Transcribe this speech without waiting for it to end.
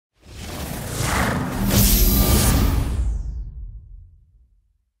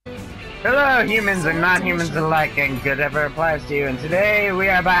Hello, humans and non-humans alike, and good ever applies to you. And today we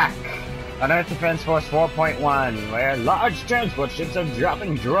are back on Earth Defense Force 4.1, where large transport ships are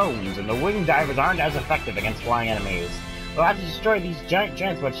dropping drones, and the wing divers aren't as effective against flying enemies. We'll have to destroy these giant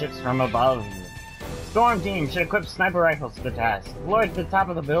transport ships from above. Storm team should equip sniper rifles for the task. Deploy to the top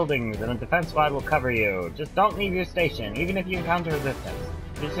of the buildings, and a defense squad will cover you. Just don't leave your station, even if you encounter resistance.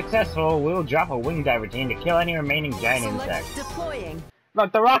 If you're successful, we'll drop a wing diver team to kill any remaining giant insects. Deploying.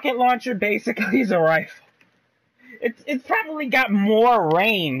 Look, the rocket launcher basically is a rifle. It's probably got more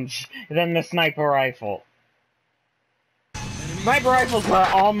range than the sniper rifle. Sniper rifles are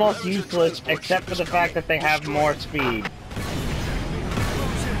almost useless, except for the fact that they have more speed.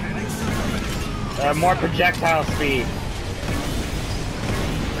 More projectile speed.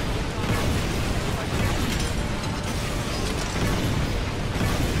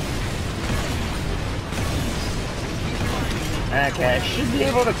 Okay, should be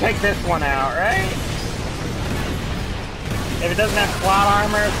able to take this one out, right? If it doesn't have plot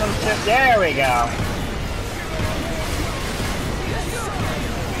armor or some shit, there we go.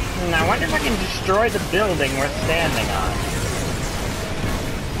 I wonder if I can destroy the building we're standing on.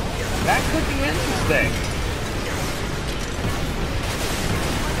 That could be interesting.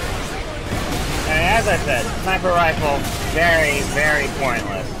 And as I said, sniper rifle, very, very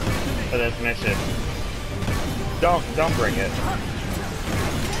pointless for this mission. Don't bring it.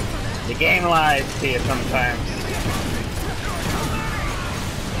 The game lies to you sometimes.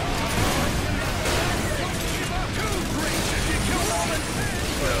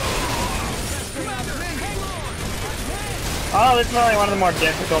 Oh, this is only one of the more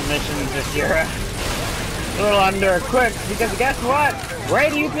difficult missions this year. A little under-equipped, because guess what? Where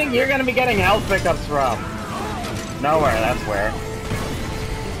do you think you're gonna be getting health pickups from? Nowhere, that's where.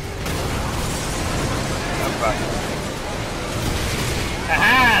 Oh, fuck.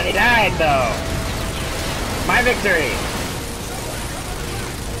 Aha! They died, though! My victory!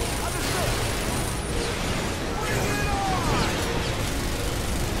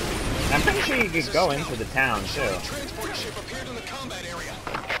 I'm pretty sure you could go into the town, too.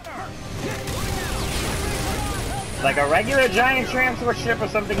 Like a regular giant transport ship or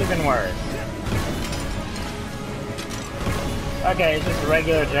something even worse. Okay, it's just a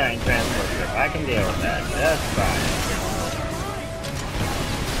regular giant transport ship. I can deal with that. That's fine.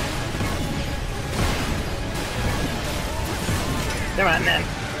 Come on, then.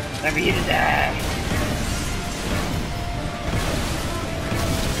 Time for you to die.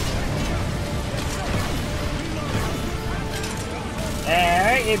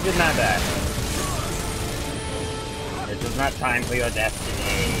 Alright, you did not die. This is not time for your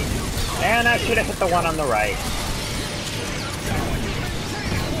destiny. And I should have hit the one on the right.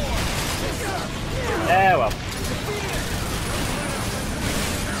 Oh well.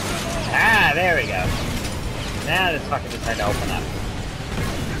 Ah, there we go. Now this fucker just had to open up.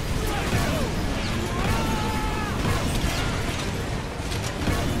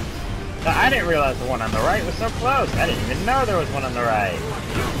 So I didn't realize the one on the right was so close. I didn't even know there was one on the right.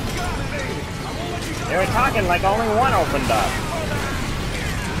 They were talking like only one opened up.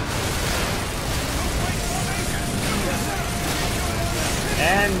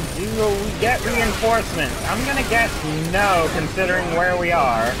 And do we get reinforcements? I'm gonna guess no, considering where we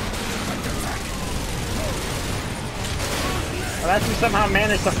are. Unless we somehow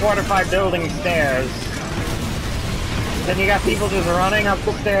manage to fortify building stairs. Then you got people just running up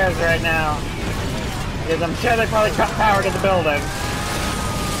the stairs right now. Because I'm sure they probably cut power to the building.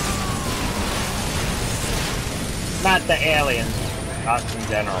 Not the aliens, us in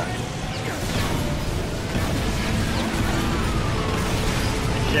general.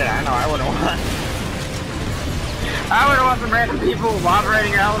 Shit, I know I wouldn't want. I wouldn't want some random people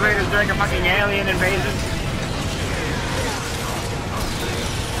operating your elevators during a fucking alien invasion.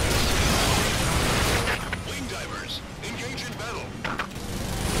 Wing divers, engage in battle.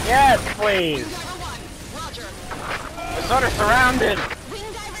 Yes, please. Roger. We're sort of surrounded.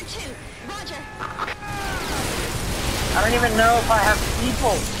 Wing diver 2. Roger. I don't even know if I have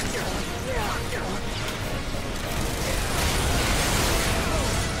people.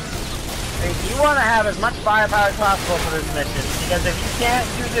 You want to have as much firepower as possible for this mission, because if you can't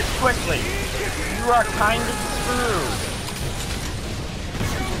do this quickly, you are kind of screwed.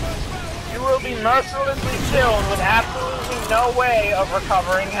 You will be mercilessly killed with absolutely no way of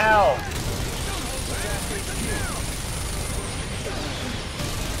recovering health.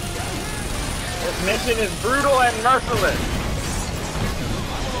 This mission is brutal and merciless.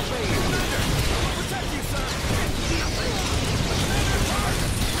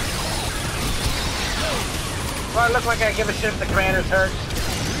 Do I look like I give a shit if the commander's hurt?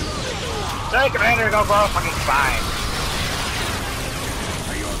 Sorry, Commander, go grow a fucking spine.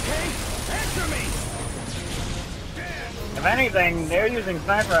 Are you okay? Answer me! If anything, they're using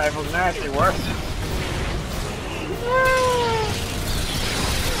sniper rifles and they're actually worse.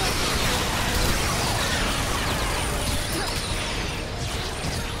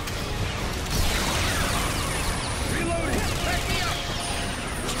 Reloading! Back me up!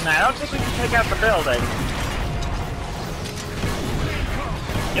 Nah, I don't think we can take out the building.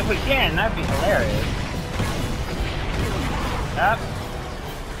 If we can, that'd be hilarious. Yep.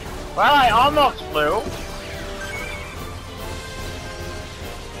 Well, I almost flew.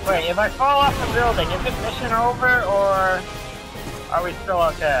 Wait, if I fall off the building, is it mission over, or are we still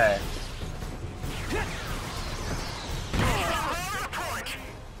okay?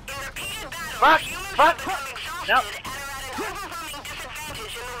 Fuck! Fuck! Nope.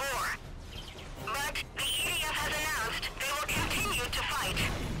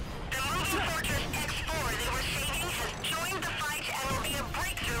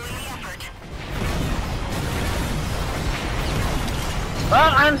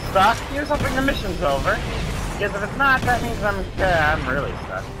 Well, I'm stuck. Here's hoping the mission's over. Because if it's not, that means I'm really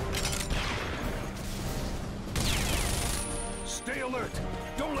stuck. Stay alert!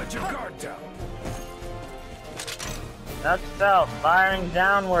 Don't let your guard down! Note to self, firing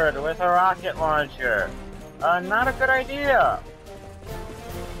downward with a rocket launcher. Not a good idea.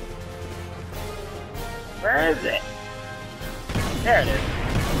 Where is it? There it is.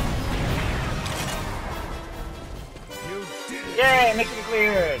 You did it! Yay, mission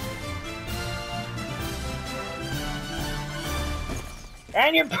cleared!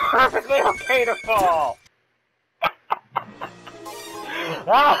 And you're perfectly okay to fall!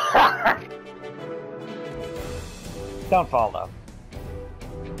 Don't fall, though.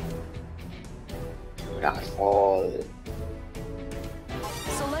 Do not fall.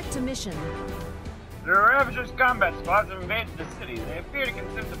 Select a mission. The Ravagers combat squads have invaded the city. They appear to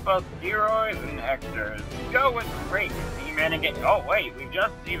consist of both Leroys and Hectors. Go with great team and engage. Oh wait, we've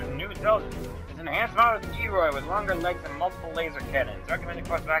just received a new intelligence. It's an enhanced model of Leroy with longer legs and multiple laser cannons. Recommended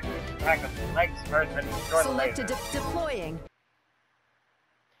course of action is to attack with legs first and destroy the Select laser. deploying.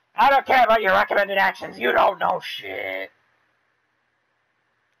 I don't care about your recommended actions. You don't know shit.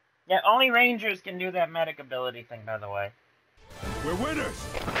 Yeah, only Rangers can do that medic ability thing, by the way. We're winners!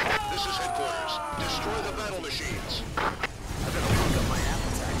 This is headquarters. Destroy the battle machines.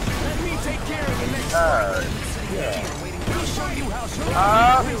 Let me take care of the next Yeah. We'll show you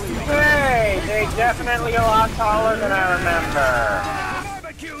how Okay, they definitely a lot taller than I remember.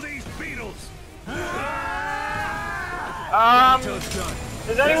 barbecue these beetles! Till it's done.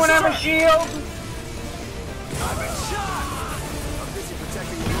 Does anyone have a shield? I'm busy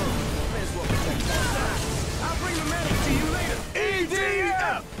protecting the world. May as well protect that. I'll bring the medic to you later.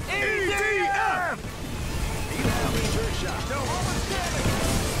 EDF! EDF! Don't almost get it.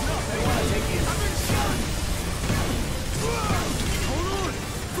 No, they want to take you. I've been shot. Hold on.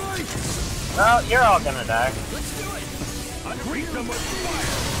 Fight. Well, you're all gonna die. Let's do it. Greet them with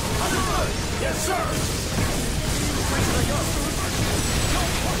fire. Understood. Yes, sir.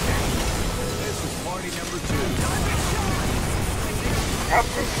 This is party number 2.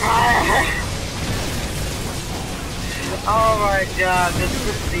 Oh my god, this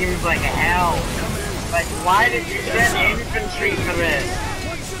just seems like hell. Like, why did you send infantry for this?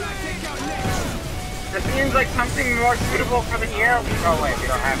 This seems like something more suitable for the air. Oh wait, we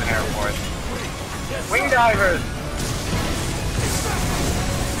don't have an air force. Wing divers!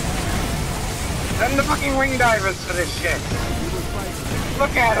 Send the fucking wing divers for this shit.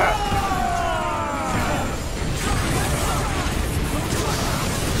 Look at her!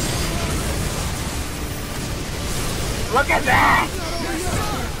 Look at that!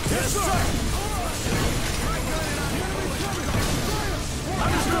 Yes, sir.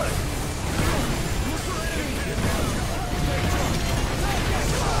 Understood.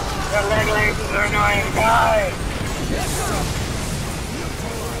 The leg lengths are annoying, guys! Yes, sir.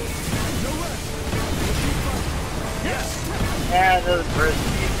 Yes. Yeah, those first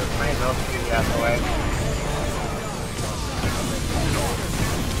pieces might as well be out the way.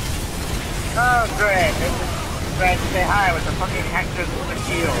 Oh, great. They just tried to say hi with the fucking Hectors with the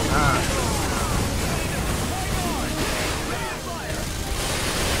shield, huh?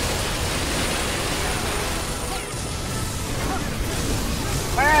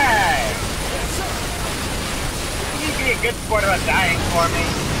 Hey! Can you be a good sport about dying for me?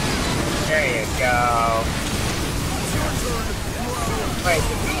 There you go. Wait,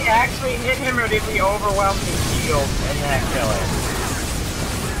 did we actually hit him or did we overwhelm his shield and then kill him?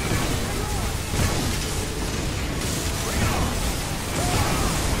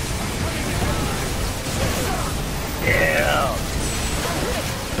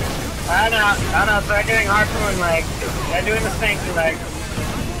 no. Oh no, start doing harpoon leg. They're doing the stinky leg.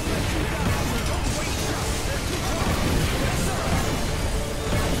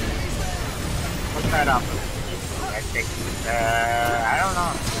 What's that up? I think, I don't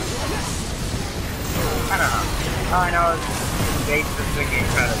know. All I know is Gates is thinking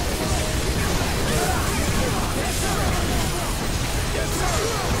credit.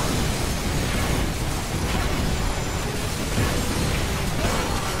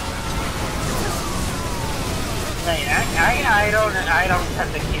 I don't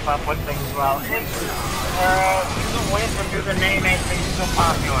tend to keep up with things well. It's, the Wisdom through the name ain't things so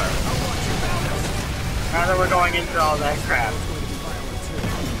popular. Now that we're going into all that crap.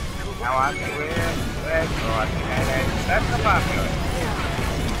 Now I'm with that's the popular.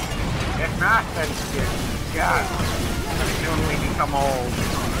 If not, then God, soon we become old.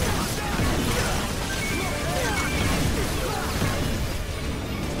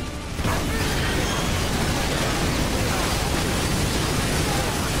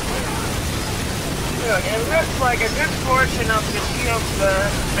 Dude, it looks like a good portion of the shield, the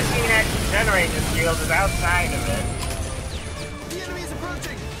machine action generator shield is outside of it. The enemy is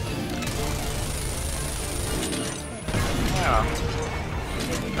approaching. Oh.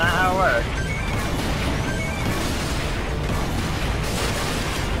 That's not how it works.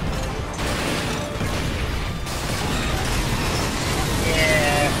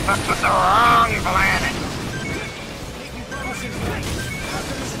 Yeah, fucked with the wrong planet.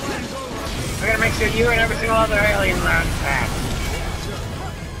 We're gonna make sure you and every single other alien learns that.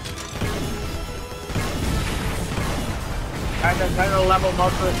 Alright, then try to level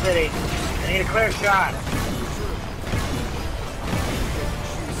most of the city. I need a clear shot.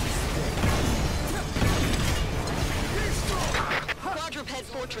 Quadruped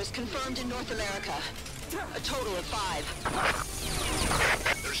fortress confirmed in North America. A total of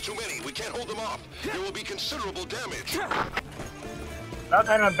 5. There's too many. We can't hold them off. There will be considerable damage. About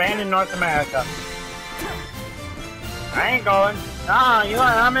time to abandon North America. I ain't going. Nah, you know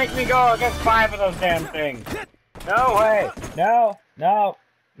what? That'll make me go against 5 of those damn things. No way. No. No.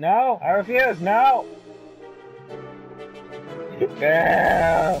 No. I refuse. No.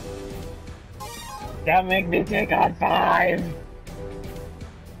 No. Don't make me take on 5.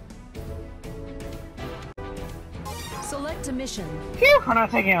 Select a mission. Phew, we're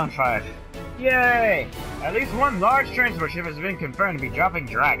not taking on 5. Yay! At least one large transport ship has been confirmed to be dropping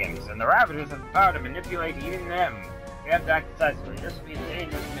dragons, and the Ravagers have the power to manipulate even them. We have to act decisively. This will be a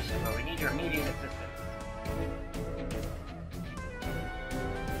dangerous mission, but we need your immediate assistance.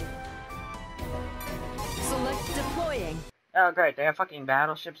 Select deploying. Oh great, they have fucking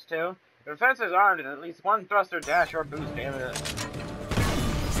battleships too? The defense is armed with at least one thruster, dash, or boost damage.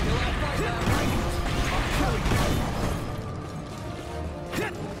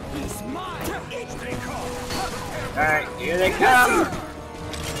 Alright, here they come!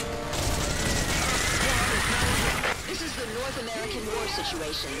 This is the North American war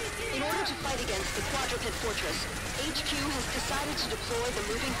situation. In order to fight against the Quadruped fortress, HQ has decided to deploy the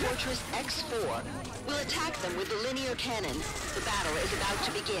moving fortress X4. We'll attack them with the linear cannon. The battle is about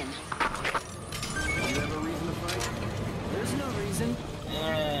to begin. Do you have a reason to fight? There's no reason.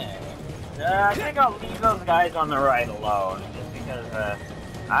 I think I'll leave those guys on the right alone, just because,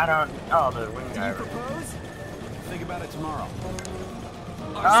 I don't... Oh, the wing diver. Think about it tomorrow.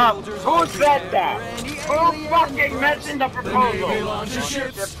 Who said that? Who fucking mentioned the proposal? The Navy launches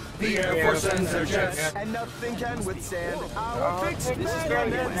ships, the Air Force sends their jets, And nothing can withstand our fixed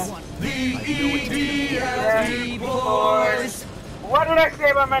madness. the EDF deploys. What did I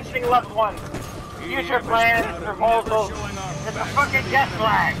say about mentioning loved ones? Future plans, proposals, it's a fucking jet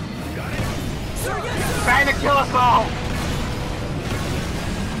flag! Trying to kill us all!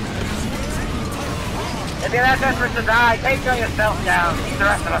 If you're that desperate to die, take yourself down. Keep the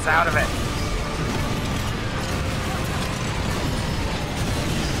rest of us out of it.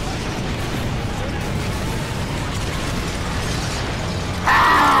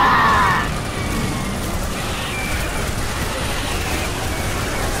 Ah!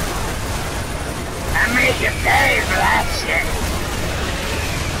 I made you pay for that shit.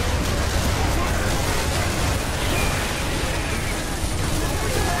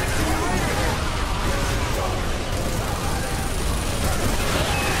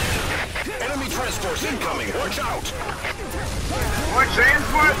 Transports incoming! Watch out! More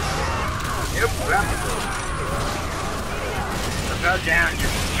transports? Yep. Go down, you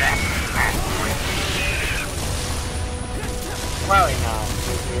Probably not.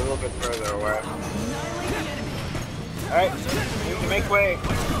 We're a little bit further away. Alright, need to make way.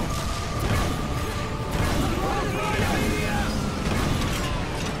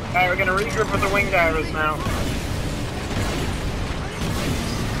 Alright, we're gonna regroup with the wing divers now.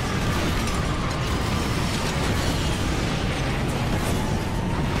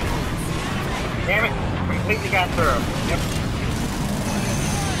 Damn it! Completely got through. Yep.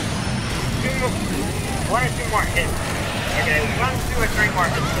 One or two more hits. Okay, 1, 2, or 3 more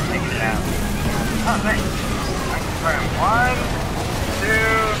hits to take it out. Oh, thanks. I confirm. 1, 2,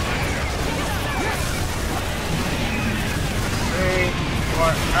 3,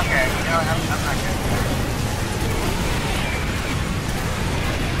 4. Okay, no, I'm not good.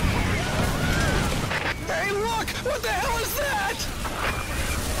 Hey, look! What the hell is that?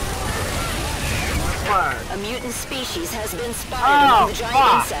 What? A mutant species has been spotted Oh, among the giant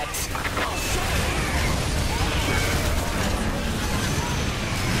fuck. insects.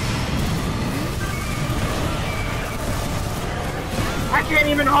 I can't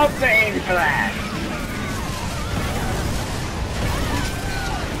even hope to aim for that.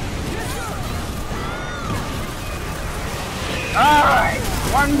 Alright,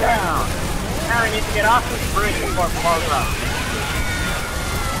 1 down. Now we need to get off this bridge before it blows up.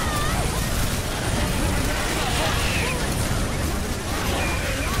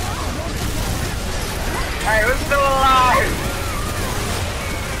 Alright, who's still alive?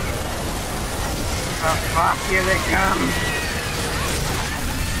 Oh fuck, here they come.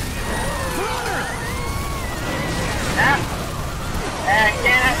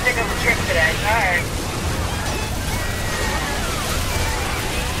 Can't have to take a trip today. Alright.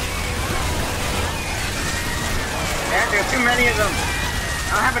 Yeah, there are too many of them. I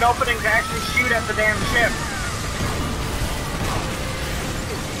don't have an opening to actually shoot at the damn ship.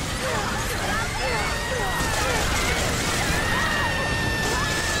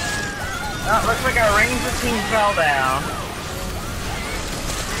 Oh, it looks like our Ranger team fell down.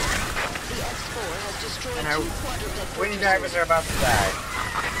 And our wing divers are about to die.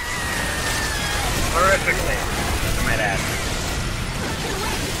 Horrifically, I might add.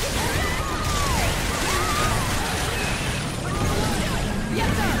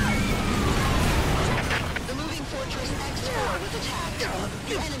 The moving fortress X4 was attacked.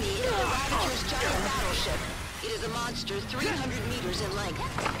 The enemy is the Ravager's giant battleship. It is a monster 300 meters in length.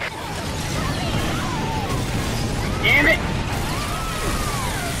 Damn it!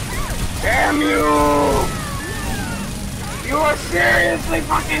 Damn you! You are seriously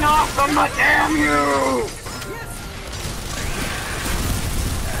fucking awesome, but damn you!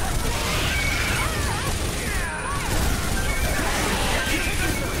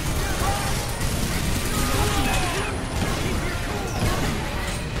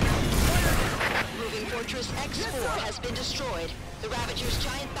 Moving fortress X4 has been destroyed. The Ravager's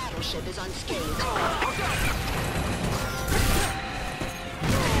giant battleship is unscathed.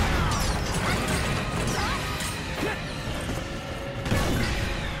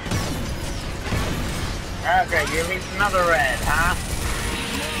 Okay, you release another red, huh?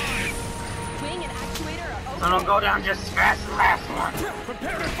 Wing and actuator are open. So don't go down just as fast as the last one.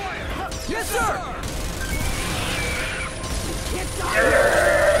 Prepare to fire! Yes, sir!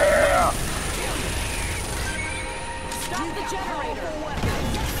 Yeah. Stop the generator.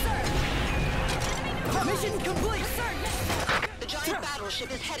 Yes, sir. Mission complete, sir. The giant battleship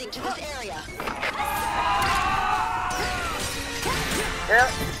is heading to this area.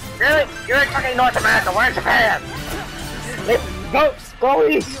 You're in fucking North America, we're in Japan! Go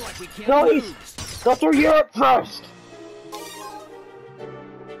east! Go east! Go through Europe first!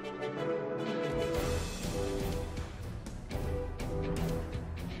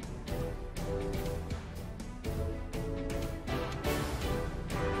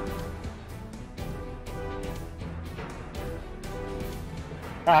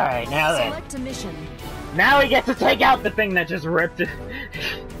 Alright, now then. Select a mission. Now we get to take out the thing that just ripped it.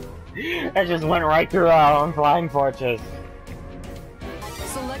 That just went right through our own flying fortress.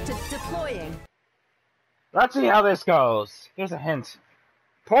 Selected deploying. Let's see how this goes. Here's a hint.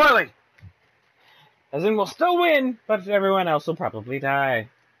 Poorly! As in, we'll still win, but everyone else will probably die.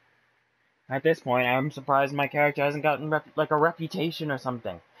 At this point, I'm surprised my character hasn't gotten like a reputation or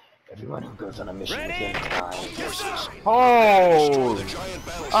something. Everyone who goes on a mission is gonna die. Oh!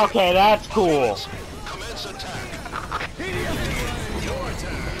 Okay, that's cool. Commence attack. Your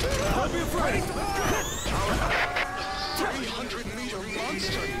attack! Don't be afraid! 300-meter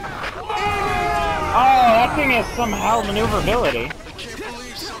monster. Oh, that thing has some hell maneuverability. I can't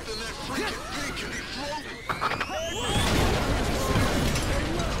believe something that freaking big can be floating.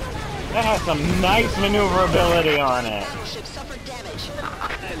 That has some nice maneuverability on it. Battleship suffered damage.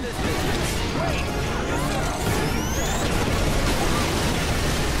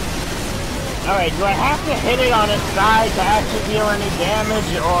 Alright, do I have to hit it on its side to actually deal any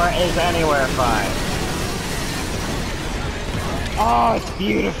damage, or is anywhere fine? Oh, it's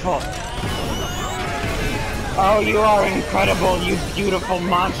beautiful. Oh, you are incredible, you beautiful,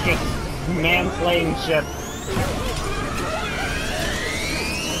 monstrous, man-slaying ship.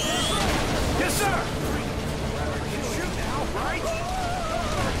 Yes, sir! You shoot now, right?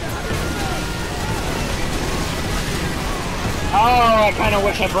 Oh, I kind of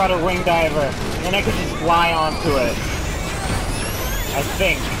wish I brought a wing diver. Then I could just fly onto it. I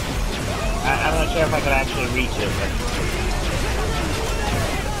think. I'm not sure if I could actually reach it, but...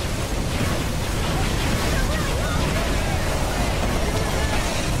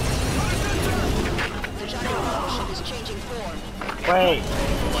 The giant battleship is changing form. Wait!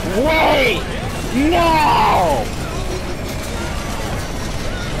 Wait! No!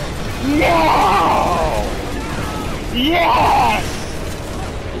 No! Yes!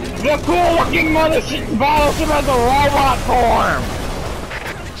 The cool-looking battleship has a robot form!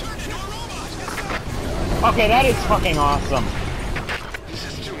 Okay, that is fucking awesome. This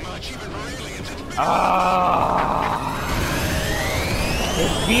is too much, even for aliens.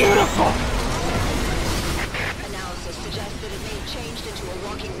 It's beautiful! Analysis suggests that it may have changed into a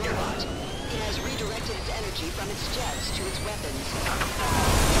walking robot. It has redirected its energy from its jets to its weapons.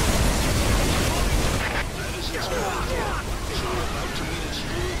 That is its moving form. So we're about to meet its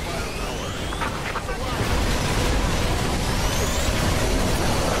full firepower.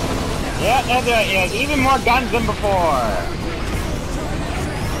 Yeah, that's right, yes, even more guns than before!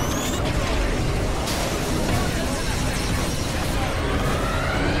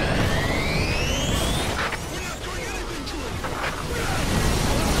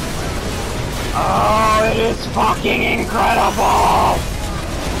 Oh, it is fucking incredible!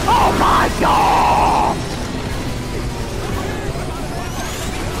 Oh my god!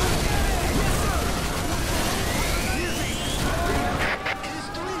 It is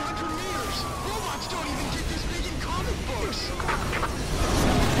 300 meters! Robots don't even get this big in comic books!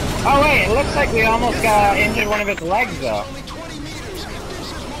 Oh wait, it looks like we almost injured one of its legs though. Only 20 meters! This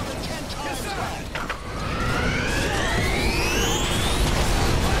is more than 10 times that!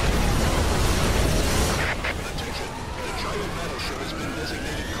 Attention! The giant battleship has been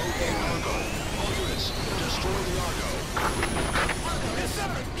designated code name Argo. All units, destroy the Argo. Argo has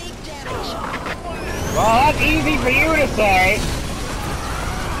suffered big damage. Well, that's easy for you to say.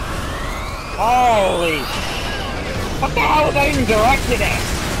 Holy... What the hell was I even directed at?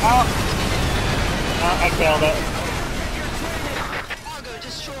 Oh. Oh, I killed it. Argo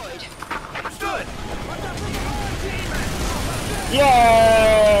destroyed. Understood!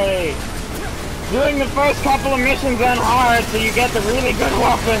 Yay! Doing the first couple of missions on hard so you get the really good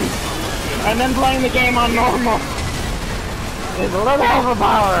weapons, and then playing the game on normal is a little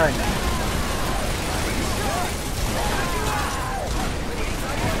overpowering.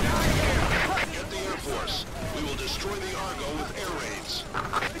 Get the Air Force. We will destroy the Argo with air raids.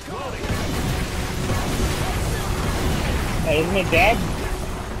 Hey, isn't it dead?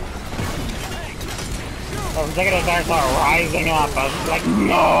 Oh, for a second I started rising up. I was just like,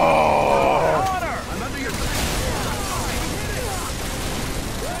 no! Water! I'm under your...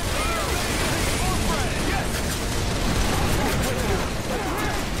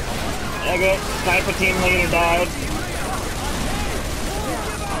 Yeah, good. Sniper team leader died.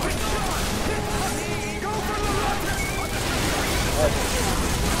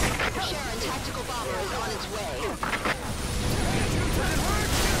 Sharon tactical bomber is on its way.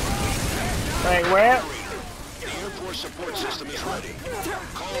 Wait, where? The Air Force support system is ready.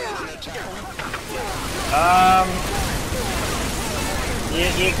 Call in an attack.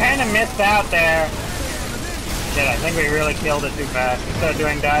 You kind of missed out there. Shit, I think we really killed it too fast. Instead of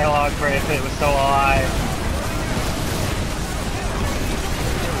doing dialogue for if it was still alive.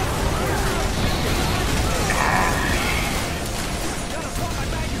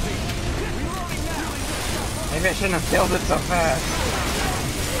 Maybe I shouldn't have killed it so fast.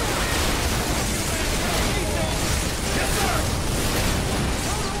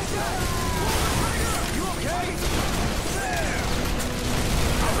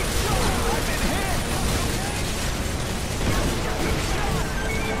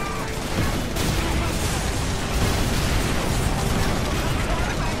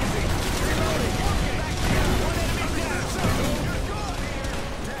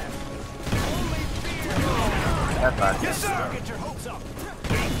 That's fine. Yes, sir! Get your hopes up!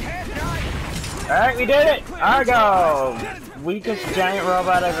 Alright, we did it! Argo! Weakest giant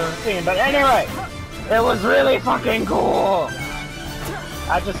robot I've ever seen. But anyway, it was really fucking cool!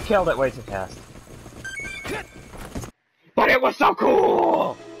 I just killed it way too fast. But it was so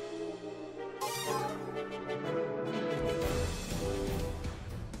cool!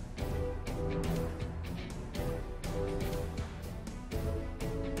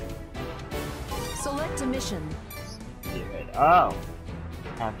 Select a mission. Oh.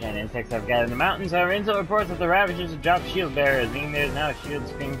 Half-giant insects have gathered in the mountains. However, intel reports that the Ravagers have dropped shield barriers, meaning there's now a shield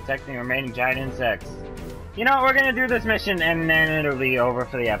screen protecting the remaining giant insects. You know, we're gonna do this mission and then it'll be over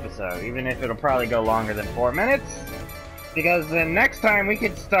for the episode, even if it'll probably go longer than 4 minutes. Because then next time we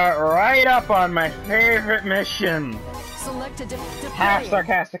could start right up on my favorite mission. Select a Half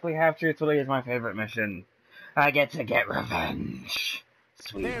sarcastically, half truthfully is my favorite mission. I get to get revenge.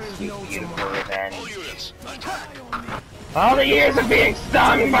 Sweet, sweet, beautiful revenge. All the years of being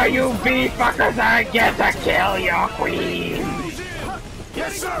stung by you bee fuckers, I get to kill your queen!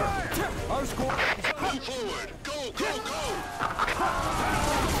 Yes, sir! Move forward! Go, go, go!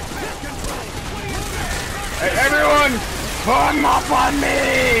 Hey, everyone! Come up on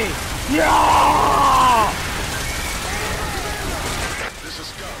me! Yeah! This is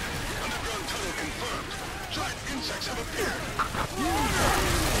Scout. Underground tunnel confirmed. Giant insects have appeared.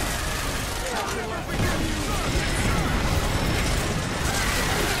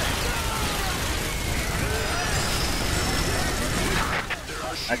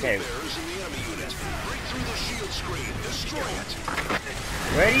 Okay. Bearers in the enemy unit. Break through the shield screen. Destroy it.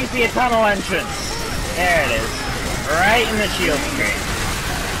 Where do you see a tunnel entrance? There it is. Right in the shield screen.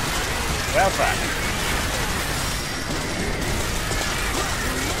 Well fun.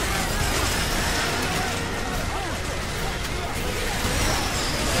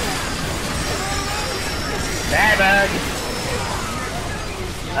 Bad bug.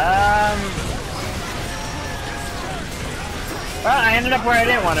 Well, I ended up where I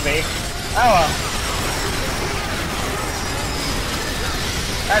didn't want to be. Oh well.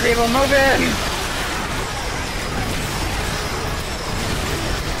 Alright, people, move in!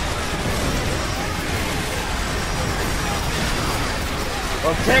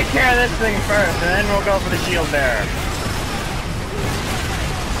 We'll take care of this thing first, and then we'll go for the shield bearer.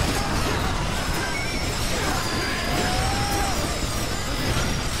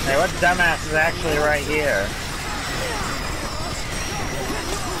 Hey, what dumbass is actually right here?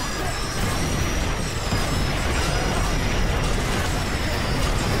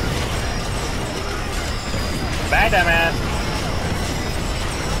 Bye, dumbass.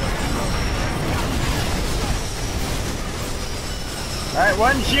 Alright,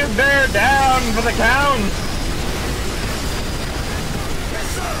 one shield bearer down for the count!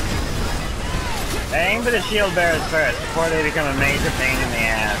 Aim for the shield bearers first, before they become a major pain in the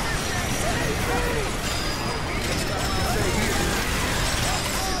ass.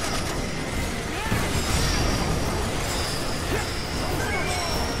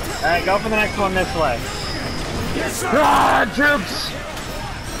 Alright, go for the next one this way. Yes, sir! Ah, troops!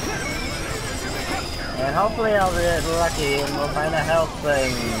 And hopefully I'll get lucky and we'll find a health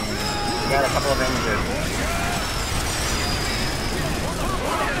thing. Got a couple of injured.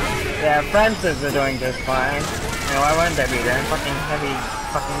 Yeah, Francis are doing just fine. You know, why wouldn't they be? They're in fucking heavy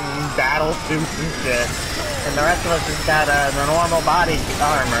fucking battle suits and shit. And the rest of us just got the normal body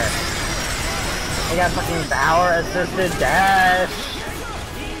armor. They got fucking power assisted dash.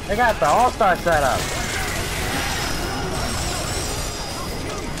 They got the all-star setup.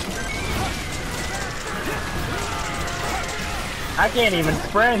 I can't even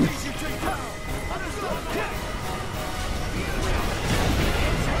sprint.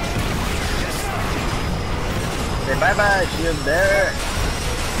 Say bye-bye, shield there.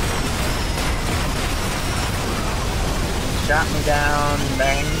 Shot me down,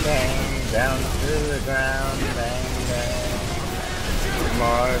 bang, bang, down to the ground, bang, bang.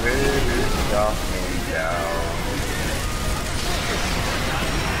 My baby shot me down.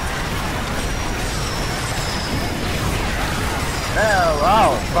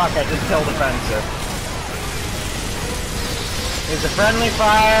 Oh, fuck, I just killed a fencer. Here's a friendly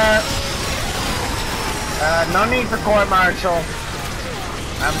fire. No need for court-martial.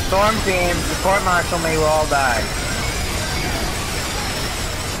 I'm storm team. The court-martial me, we'll all die.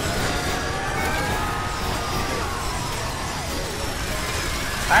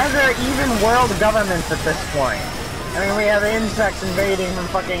 How is there even world governments at this point? I mean, we have insects invading from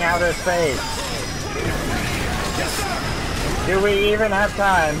fucking outer space. Do we even have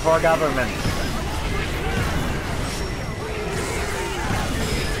time for government?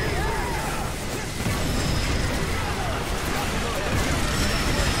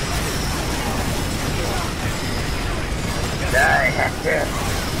 Die, Hector.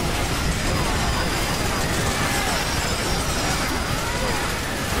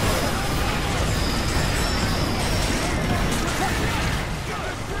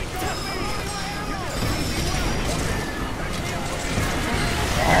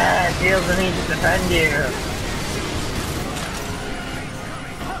 Feels the need to defend you.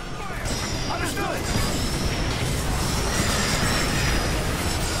 Understood!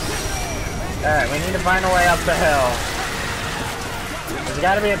 Alright, we need to find a way up the hill. There's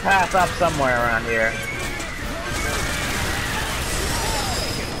gotta be a path up somewhere around here.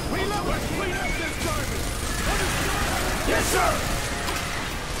 Yes, sir!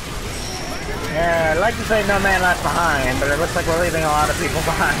 Yeah, I'd like to say no man left behind, but it looks like we're leaving a lot of people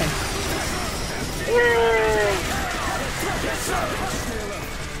behind.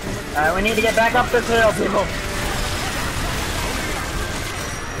 Alright, we need to get back up this hill, people.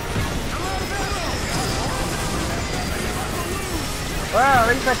 Well, at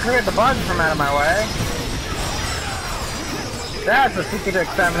least I cleared the bugs from out of my way. That's a secret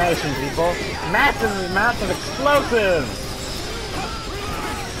examination, people. Massive amounts of explosives!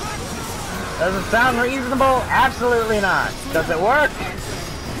 Does it sound reasonable? Absolutely not. Does it work?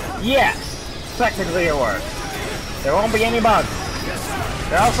 Yes. Technically it works. There won't be any bugs.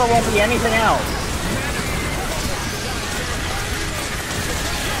 There also won't be anything else.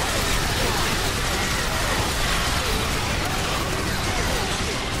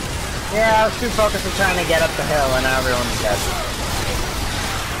 Yeah, I was too focused on trying to get up the hill and now everyone's dead.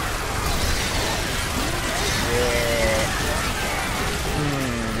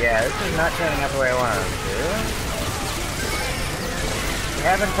 Yeah, this is not turning out the way I wanted it to. We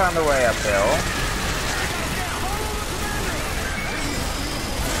haven't found a way uphill.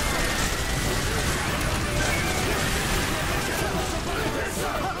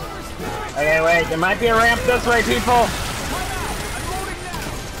 Okay, wait, there might be a ramp this way, people!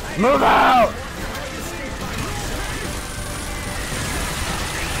 Move out!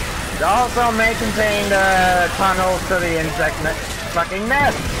 It also may contain tunnels to the insect fucking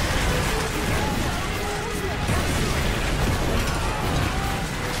nest!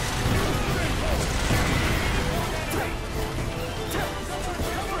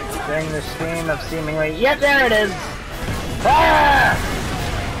 During the stream of seemingly... Yep, there it is! Ah!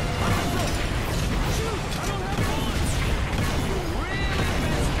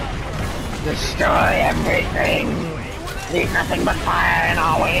 Destroy everything! Leave nothing but fire in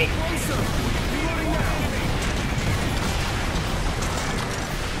our wake!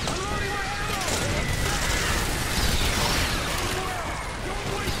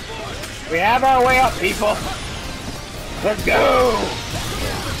 We have our way up, people! Let's go!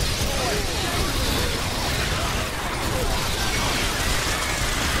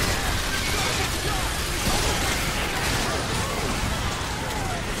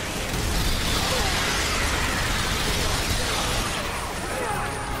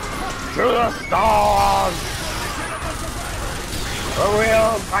 To the stars! A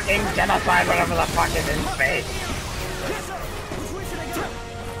real fucking genocide whatever the fuck is in space!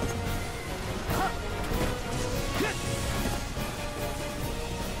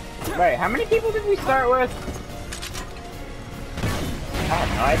 Wait, how many people did we start with? I have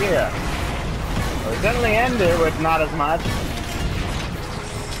no idea. We certainly ended with not as much.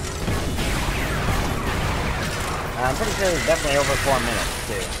 I'm pretty sure it's definitely over 4 minutes,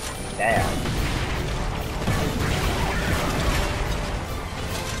 too. Damn.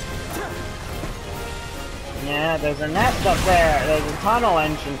 Yeah, there's a nest up there. There's a tunnel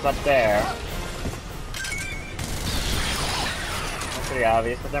entrance up there. That's pretty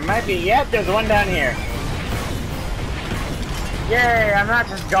obvious, but there might be... Yep, there's one down here. Yay, I'm not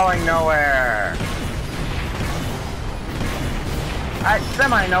just going nowhere. I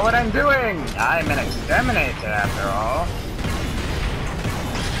semi-know what I'm doing! I'm an exterminator, after all.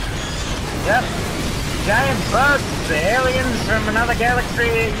 Yep. Giant bugs, the aliens from another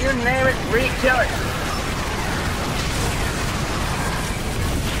galaxy, you name it, we kill it!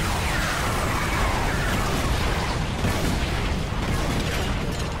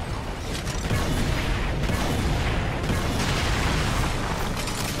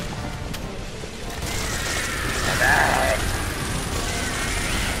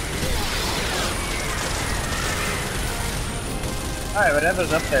 Alright,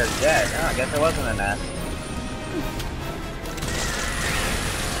 whatever's up there is dead. Oh, I guess it wasn't a nest.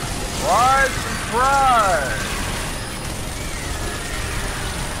 What? Surprise!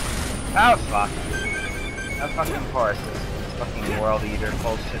 Oh, fuck. Of fucking course, this fucking world eater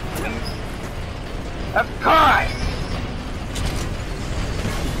bullshit things. Of course!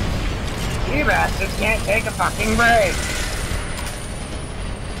 You bastards can't take a fucking break!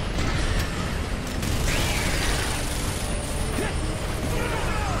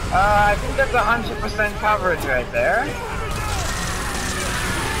 I think that's 100% coverage right there.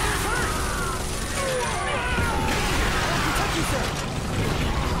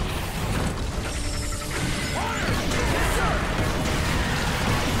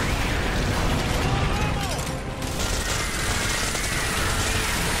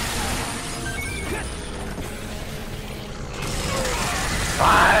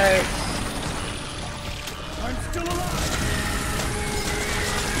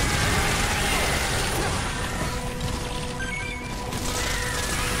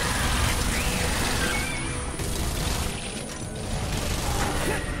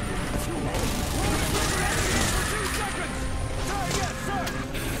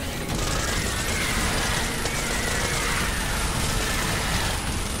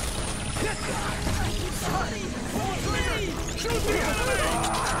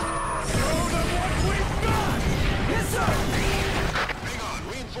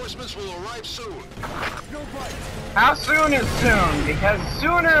 reinforcements will arrive soon. No bite. How soon is soon? Because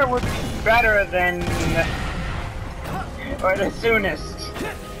sooner would be better than... or the soonest.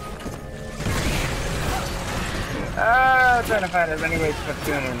 Trying to find as many ways to put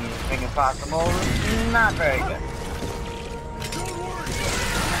soon in the thing as possible. Not very good.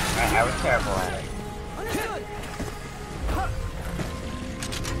 I was terrible at it.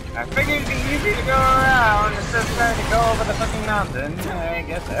 I figured it'd be easy to go around instead of trying to go over the fucking mountain. I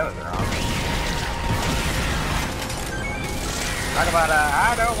guess that was wrong. Talk about a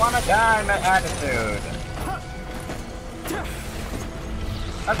I don't want to die attitude.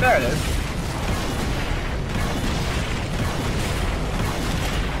 Oh, there it is.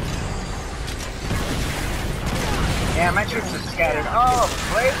 Yeah, my troops are scattered all over the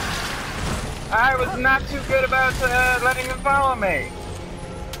place. I was not too good about letting them follow me.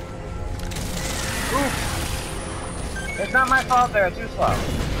 Oof. It's not my fault they're too slow.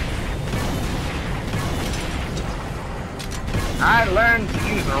 I learned to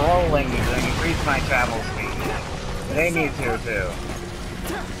use rolling to increase my travel speed. They need to, too.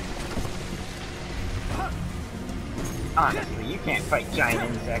 Honestly, you can't fight giant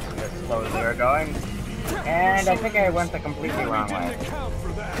insects with as slow as they were going. And I think I went the completely wrong way.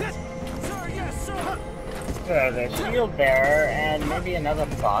 There's a shield bearer and maybe another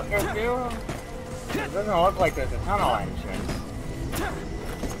bug or two? It doesn't look like there's a tunnel entrance.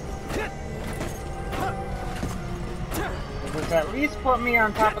 Does this at least put me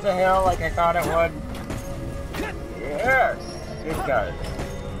on top of the hill like I thought it would? Yes, it does.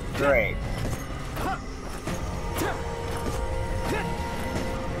 Great.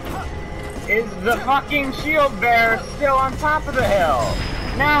 Is the fucking shield bearer still on top of the hill?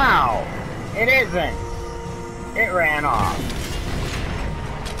 Now! It isn't. It ran off.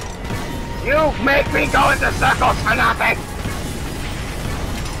 You make me go into circles for nothing!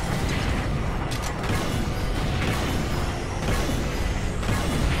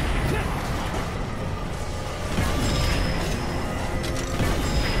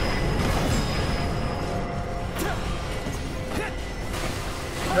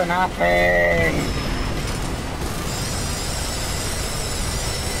 For nothing!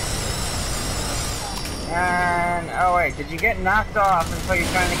 And, oh wait, did you get knocked off until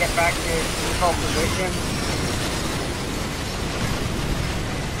you're trying to get back to your default position?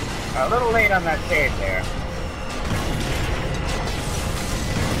 A little late on that save there.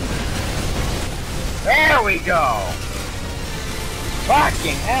 There we go!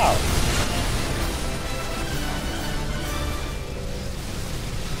 Fucking hell!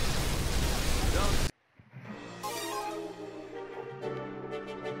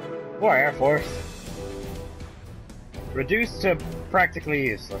 Poor Air Force. Reduced to practically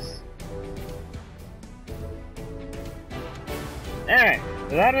useless. Alright,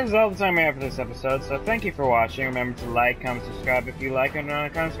 so that is all the time we have for this episode, so thank you for watching. Remember to like, comment, subscribe if you like and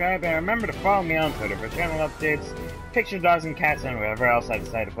want to subscribe, and remember to follow me on Twitter for channel updates, picture dogs and cats, and whatever else I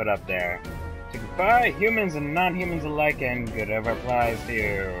decide to put up there. So goodbye, humans and non-humans alike, and good ever applies to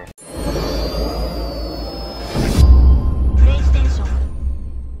you.